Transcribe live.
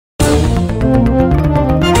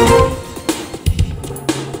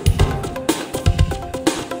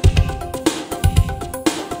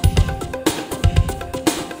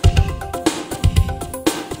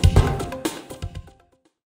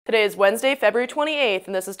Today is Wednesday, February 28th,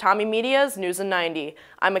 and this is Tommy Media's News in 90.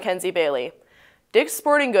 I'm Mackenzie Bailey. Dick's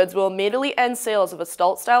Sporting Goods will immediately end sales of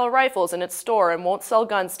assault-style rifles in its store and won't sell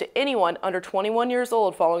guns to anyone under 21 years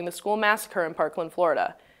old following the school massacre in Parkland,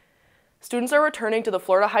 Florida. Students are returning to the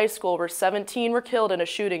Florida high school where 17 were killed in a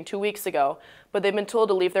shooting 2 weeks ago, but they've been told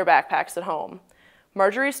to leave their backpacks at home.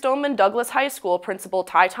 Marjorie Stoneman Douglas High School Principal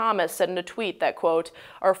Ty Thomas said in a tweet that, quote,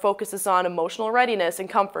 "Our focus is on emotional readiness and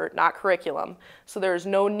comfort, not curriculum, so there is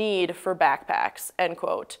no need for backpacks," end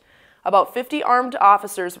quote. About 50 armed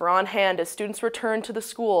officers were on hand as students returned to the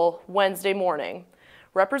school Wednesday morning.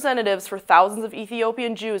 Representatives for thousands of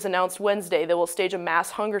Ethiopian Jews announced Wednesday they will stage a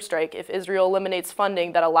mass hunger strike if Israel eliminates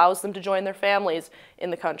funding that allows them to join their families in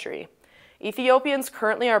the country. Ethiopians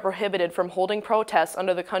currently are prohibited from holding protests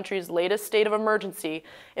under the country's latest state of emergency,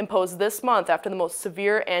 imposed this month after the most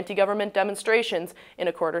severe anti-government demonstrations in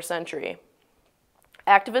a quarter century.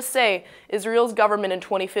 Activists say Israel's government in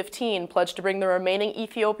 2015 pledged to bring the remaining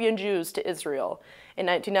Ethiopian Jews to Israel. In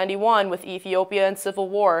 1991, with Ethiopia in civil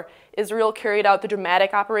war, Israel carried out the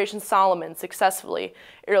dramatic Operation Solomon successfully,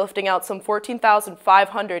 airlifting out some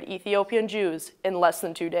 14,500 Ethiopian Jews in less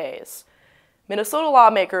than 2 days. Minnesota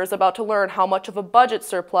lawmakers are about to learn how much of a budget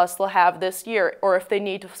surplus they'll have this year or if they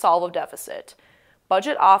need to solve a deficit.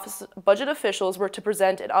 Budget officials were to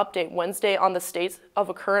present an update Wednesday on the state of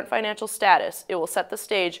a current financial status. It will set the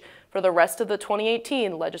stage for the rest of the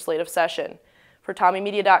 2018 legislative session. For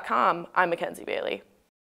TommyMedia.com, I'm Mackenzie Bailey.